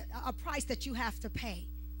something a price that you have to pay.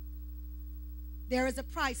 There is a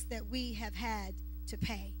price that we have had to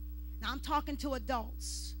pay. Now, I'm talking to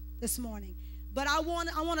adults this morning. But I want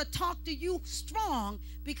to talk to you strong,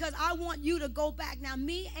 because I want you to go back. Now,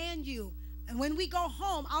 me and you, and when we go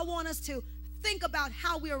home, I want us to think about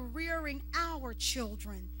how we're rearing our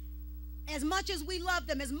children. As much as we love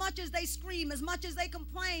them, as much as they scream, as much as they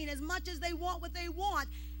complain, as much as they want what they want,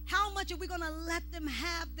 how much are we going to let them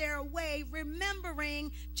have their way,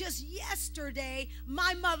 remembering just yesterday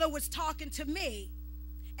my mother was talking to me.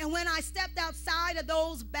 And when I stepped outside of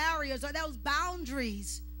those barriers or those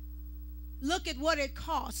boundaries, look at what it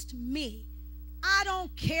cost me. I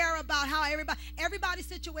don't care about how everybody's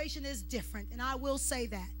situation is different, and I will say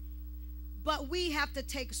that. But we have to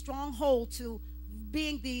take a strong hold to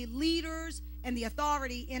being the leaders and the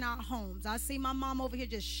authority in our homes. I see my mom over here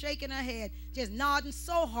just shaking her head, just nodding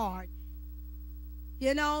so hard.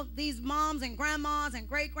 You know, these moms and grandmas and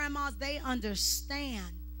great-grandmas, they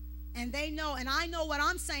understand. And they know, and I know what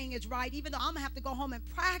I'm saying is right, even though I'm going to have to go home and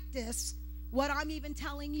practice what I'm even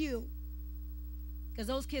telling you. Because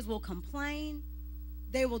those kids will complain.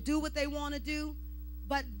 They will do what they want to do.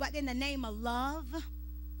 But in the name of love,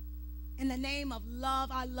 in the name of love,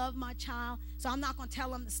 I love my child, so I'm not going to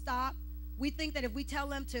tell them to stop. We think that if we tell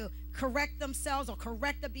them to correct themselves or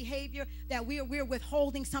correct the behavior, that we're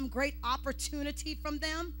withholding some great opportunity from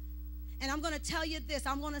them. And I'm going to tell you this,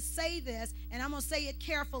 I'm going to say this, and I'm going to say it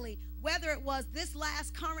carefully. whether it was this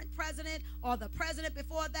last current president or the president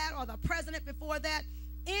before that or the president before that,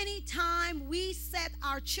 anytime we set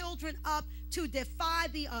our children up to defy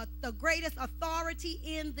the greatest authority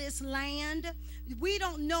in this land, we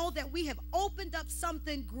don't know that we have opened up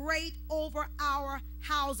something great over our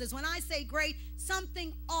houses. When I say great,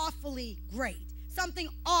 something awfully great, something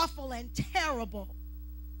awful and terrible.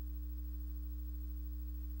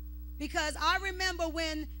 Because I remember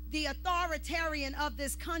when the authoritarian of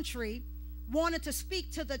this country wanted to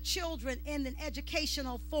speak to the children in an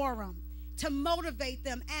educational forum, to motivate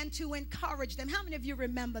them and to encourage them. How many of you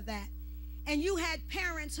remember that? And you had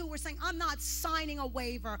parents who were saying, I'm not signing a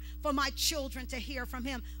waiver for my children to hear from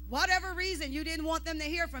him. Whatever reason, you didn't want them to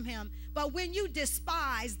hear from him. But when you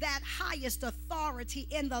despise that highest authority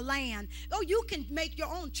in the land, oh, you can make your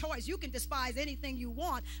own choice. You can despise anything you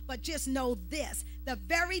want, but just know this. The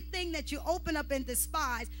very thing that you open up and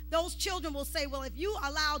despise, those children will say, well, if you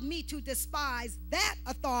allowed me to despise that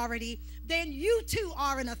authority, then you too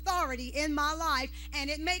are an authority in my life. And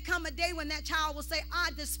it may come a day when that child will say, I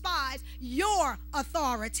despise your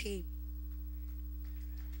authority.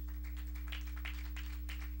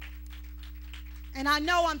 And I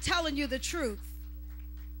know I'm telling you the truth.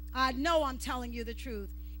 I know I'm telling you the truth.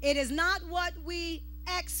 It is not what we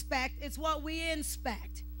expect, it's what we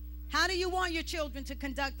inspect. How do you want your children to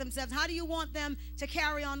conduct themselves? How do you want them to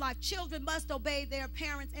carry on life? Children must obey their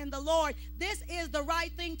parents in the Lord. This is the right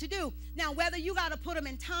thing to do. Now, whether you got to put them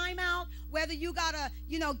in timeout, whether you got to,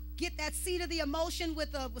 get that seat of the emotion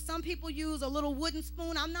with some people use a little wooden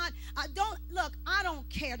spoon. I don't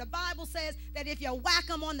care. The Bible says that if you whack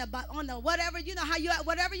them on the whatever,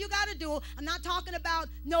 whatever you got to do. I'm not talking about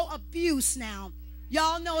no abuse now.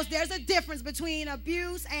 Y'all know there's a difference between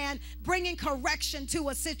abuse and bringing correction to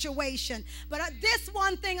a situation. But this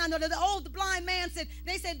one thing I know, that the old blind man said,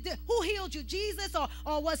 they said, who healed you, Jesus?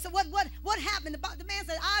 Or what happened? The man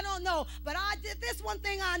said, I don't know. But I did this one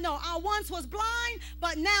thing I know. I once was blind,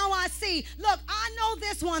 but now I see. Look, I know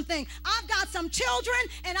this one thing. I've got some children,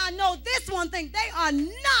 and I know this one thing. They are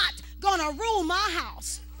not going to rule my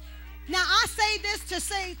house. Now, I say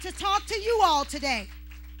this to talk to you all today.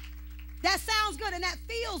 That sounds good and that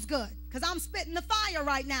feels good because I'm spitting the fire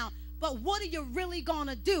right now. But what are you really going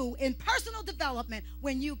to do in personal development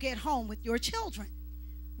when you get home with your children?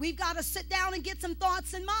 We've got to sit down and get some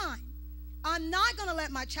thoughts in mind. I'm not going to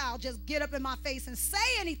let my child just get up in my face and say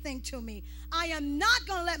anything to me. I am not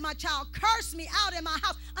going to let my child curse me out in my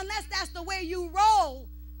house unless that's the way you roll.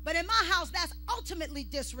 But in my house, that's ultimately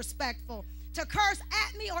disrespectful. To curse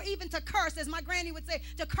at me, or even to curse, as my granny would say,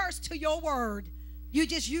 to curse to your word. You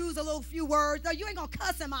just use a little few words. No, you ain't going to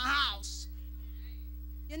cuss in my house.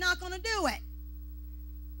 You're not going to do it.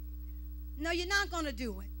 No, you're not going to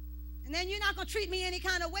do it. And then you're not going to treat me any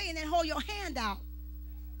kind of way and then hold your hand out.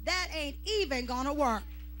 That ain't even going to work.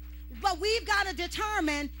 But we've got to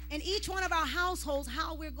determine in each one of our households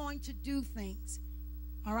how we're going to do things.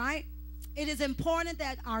 All right? It is important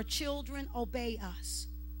that our children obey us,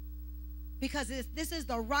 because this is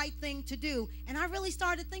the right thing to do. And I really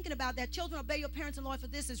started thinking about that. Children, obey your parents and Lord, for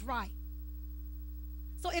this is right.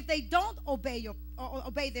 So if they don't obey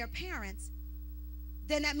their parents,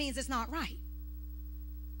 then that means it's not right.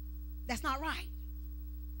 That's not right.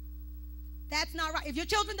 That's not right. If your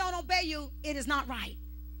children don't obey you, it is not right.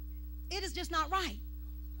 It is just not right.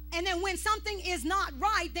 And then when something is not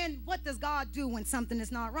right, then what does God do when something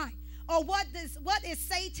is not right? Or what is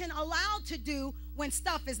Satan allowed to do when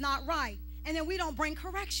stuff is not right? And then we don't bring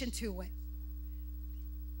correction to it.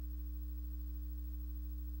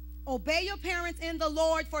 Obey your parents in the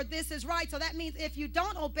Lord, for this is right. So that means if you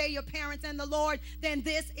don't obey your parents in the Lord, then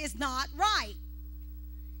this is not right.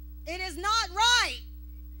 It is not right.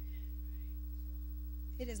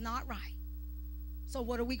 It is not right. So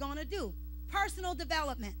what are we going to do? Personal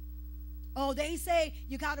development. Oh, they say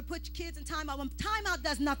you got to put your kids in timeout. Well, timeout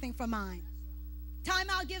does nothing for mine.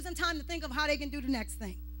 Timeout gives them time to think of how they can do the next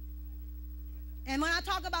thing. And when I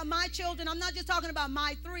talk about my children, I'm not just talking about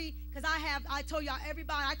my 3, because I told y'all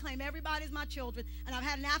everybody, I claim everybody is my children. And I've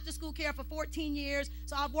had an after-school care for 14 years,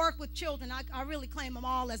 so I've worked with children. I really claim them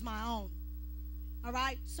all as my own. All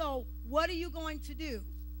right? So what are you going to do?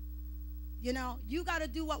 You got to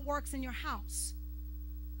do what works in your house.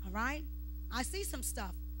 All right? I see some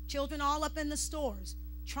stuff. Children all up in the stores,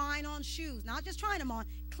 trying on shoes. Not just trying them on,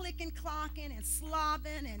 clicking, clocking, and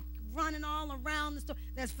slobbing, and running all around the store.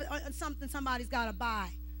 That's something somebody's got to buy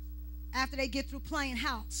after they get through playing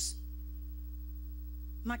house.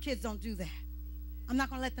 My kids don't do that. I'm not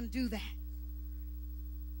going to let them do that.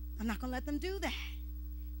 I'm not going to let them do that.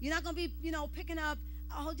 You're not going to be, picking up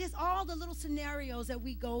just all the little scenarios that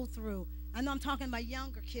we go through. I know I'm talking about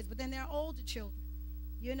younger kids, but then there are older children.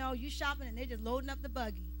 You know, you shopping and they're just loading up the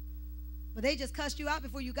buggy. But they just cussed you out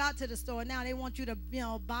before you got to the store. Now they want you to,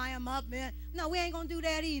 buy them up. No, we ain't going to do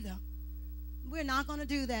that either. We're not going to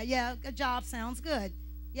do that. Yeah, a job sounds good.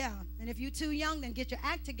 Yeah, and if you're too young, then get your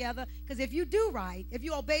act together. Because if you do right, if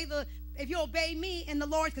you obey me in the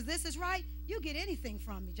Lord, because this is right, you get anything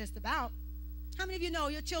from me, just about. How many of you know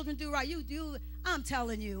your children do right? You do. I'm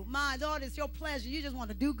telling you, my daughter, it's your pleasure. You just want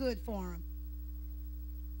to do good for them.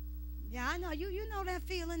 Yeah, I know. You know that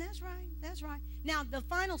feeling. That's right. That's right. Now, the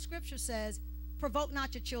final scripture says, provoke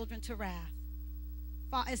not your children to wrath.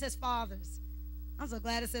 It says fathers. I'm so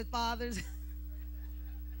glad it said fathers.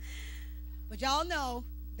 But y'all know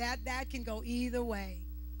that can go either way.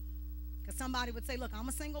 Because somebody would say, look, I'm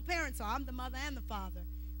a single parent, so I'm the mother and the father.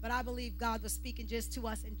 But I believe God was speaking just to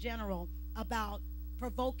us in general about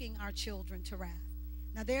provoking our children to wrath.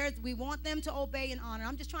 Now, we want them to obey and honor.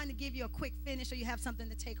 I'm just trying to give you a quick finish so you have something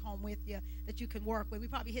to take home with you that you can work with. We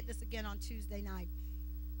probably hit this again on Tuesday night.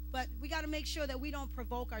 But we got to make sure that we don't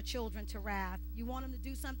provoke our children to wrath. You want them to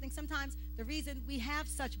do something. Sometimes the reason we have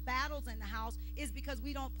such battles in the house is because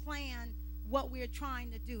we don't plan what we're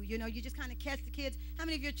trying to do. You just kind of catch the kids. How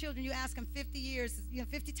many of your children, you ask them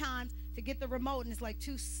 50 times to get the remote, and it's like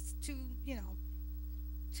two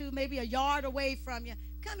maybe a yard away from you.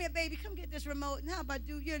 Come here, baby, come get this remote. And how about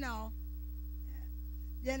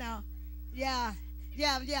yeah.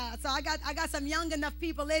 So I got some young enough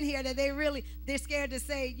people in here that they're scared to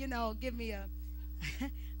say, give me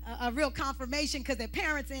a real confirmation, because their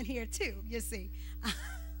parents in here too, you see.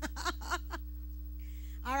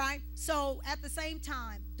 All right. So at the same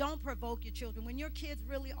time, don't provoke your children. When your kids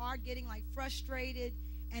really are getting like frustrated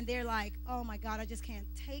and they're like, oh my God, I just can't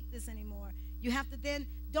take this anymore. You have to then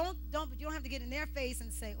you don't have to get in their face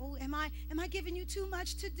and say, oh, am I giving you too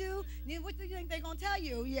much to do? What do you think they're going to tell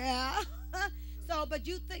you? Yeah. But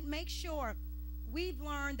make sure, we've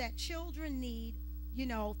learned that children need,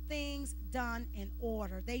 things done in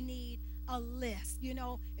order. They need a list.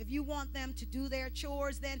 If you want them to do their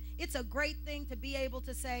chores, then it's a great thing to be able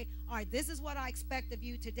to say, all right, this is what I expect of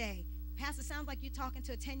you today. Pastor, sounds like you're talking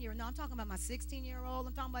to a 10-year-old. No, I'm talking about my 16-year-old.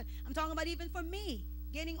 I'm talking about even for me,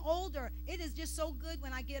 getting older. It is just so good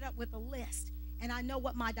when I get up with a list and I know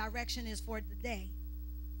what my direction is for the day.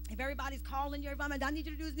 If everybody's calling you, I need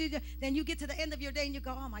you to do this, then you get to the end of your day and you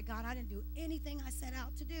go, oh my God, I didn't do anything I set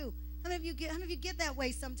out to do. How many of you get that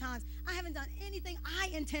way sometimes? I haven't done anything I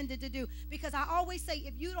intended to do, because I always say,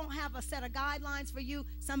 if you don't have a set of guidelines for you,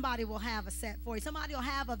 somebody will have a set for you. Somebody will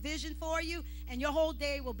have a vision for you, and your whole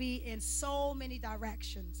day will be in so many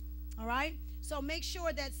directions. All right? So make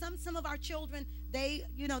sure that some of our children, they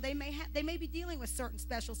may be dealing with certain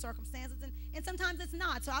special circumstances, and sometimes it's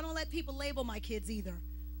not. So I don't let people label my kids either.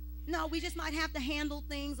 No, we just might have to handle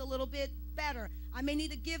things a little bit better. I may need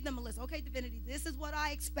to give them a list. Okay, Divinity, this is what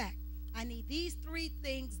I expect. I need these 3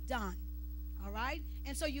 things done. All right?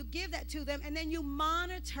 And so you give that to them, and then you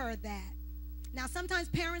monitor that. Now, sometimes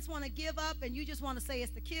parents want to give up, and you just want to say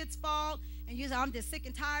it's the kid's fault, and you say, I'm just sick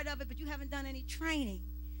and tired of it, but you haven't done any training.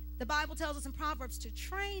 The Bible tells us in Proverbs to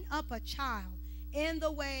train up a child in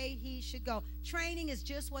the way he should go. Training is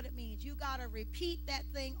just what it means. You got to repeat that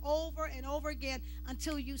thing over and over again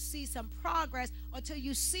until you see some progress, or until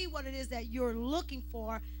you see what it is that you're looking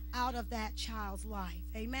for out of that child's life.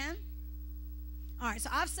 Amen? All right,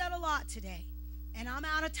 so I've said a lot today, and I'm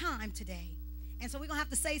out of time today. And so we're going to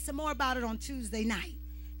have to say some more about it on Tuesday night.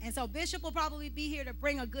 And so Bishop will probably be here to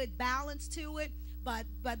bring a good balance to it. But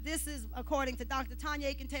this is according to Dr. Tonia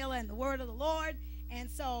A.Taylor and the word of the Lord. And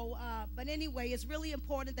so, but anyway, it's really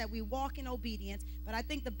important that we walk in obedience. But I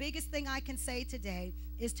think the biggest thing I can say today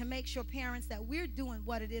is to make sure, parents, that we're doing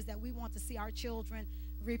what it is that we want to see our children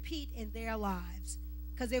repeat in their lives.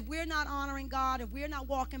 Because if we're not honoring God, if we're not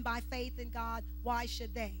walking by faith in God, why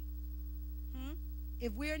should they?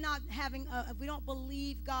 If we're not if we don't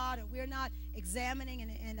believe God, if we're not examining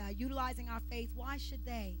and utilizing our faith, why should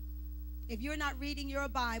they? If you're not reading your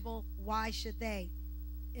Bible, why should they?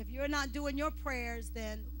 If you're not doing your prayers,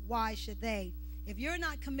 then why should they? If you're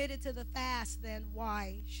not committed to the fast, then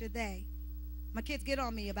why should they? My kids get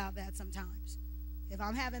on me about that sometimes. If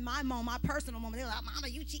I'm having my personal moment, they're like, Mama,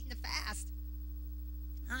 you cheating the fast.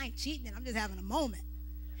 I ain't cheating it. I'm just having a moment.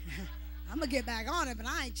 I'm going to get back on it, but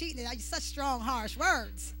I ain't cheating it. I use such strong, harsh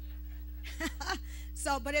words.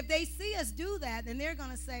 But if they see us do that, then they're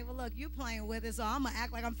going to say, well, look, you're playing with it, so I'm going to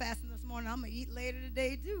act like I'm fasting this morning. I'm going to eat later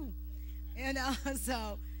today too.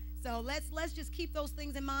 So let's just keep those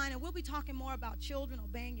things in mind. And we'll be talking more about children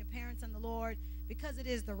obeying your parents and the Lord, because it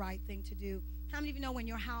is the right thing to do. How many of you know when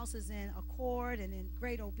your house is in accord and in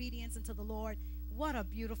great obedience unto the Lord, What a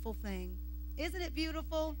beautiful thing. Isn't it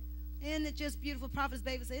beautiful? Isn't it just beautiful? Prophetess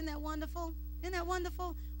Baby said, isn't that wonderful? Isn't that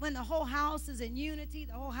wonderful? When the whole house is in unity,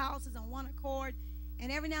 the whole house is on one accord,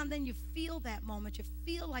 and every now and then you feel that moment. You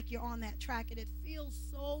feel like you're on that track, and it feels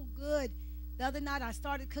so good. The other night I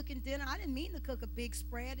started cooking dinner. I didn't mean to cook a big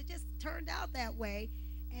spread. It just turned out that way.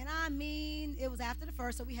 And I mean, it was after the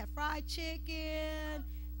first, so we had fried chicken,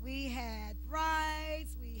 we had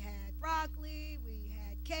rice, we had broccoli, we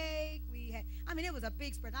had cake, it was a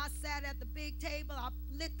big spread. I sat at the big table. I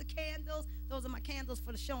lit the candles. Those are my candles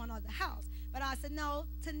for the showing of the house. But I said, no,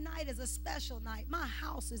 tonight is a special night. My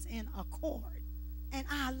house is in accord, and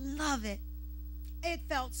I love it. It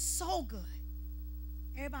felt so good.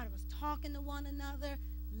 Everybody was talking to one another,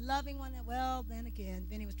 loving one another. Well, then again,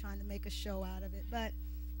 Vinny was trying to make a show out of it, but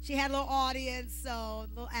she had a little audience, so a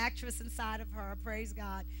little actress inside of her, praise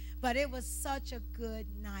God. But it was such a good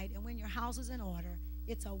night, and when your house is in order,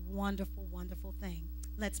 it's a wonderful, wonderful thing.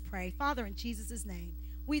 Let's pray. Father, in Jesus' name,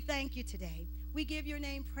 we thank you today. We give your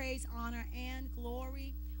name praise, honor, and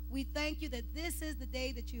glory. We thank you that this is the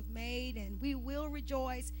day that you've made, and we will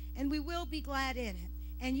rejoice, and we will be glad in it.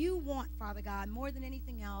 And you want, Father God, more than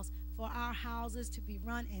anything else, for our houses to be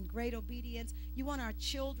run in great obedience. You want our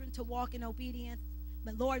children to walk in obedience.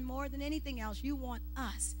 But, Lord, more than anything else, you want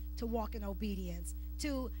us to walk in obedience,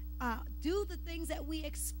 to do the things that we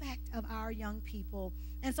expect of our young people.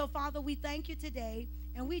 And so, Father, we thank you today,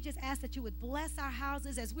 and we just ask that you would bless our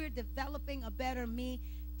houses as we're developing a better me.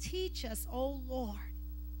 Teach us, oh Lord,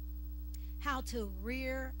 how to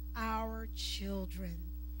rear our children.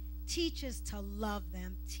 Teach us to love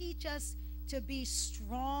them. Teach us to be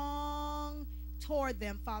strong toward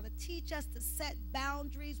them, Father. Teach us to set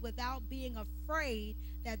boundaries without being afraid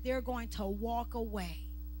that they're going to walk away.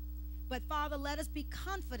 But, Father, let us be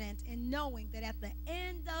confident in knowing that at the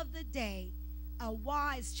end of the day, a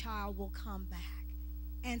wise child will come back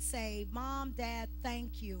and say, Mom, Dad,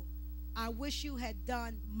 thank you. I wish you had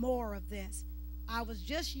done more of this. I was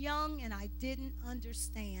just young and I didn't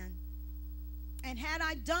understand. And had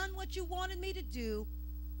I done what you wanted me to do,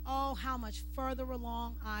 oh, how much further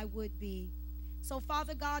along I would be. So,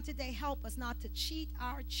 Father God, today help us not to cheat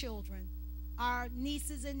our children, our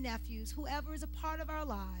nieces and nephews, whoever is a part of our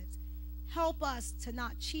lives. Help us to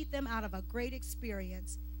not cheat them out of a great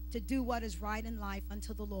experience to do what is right in life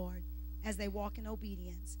unto the Lord as they walk in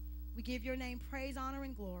obedience. We give your name praise, honor,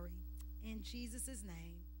 and glory. In Jesus'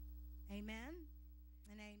 name, amen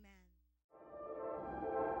and amen.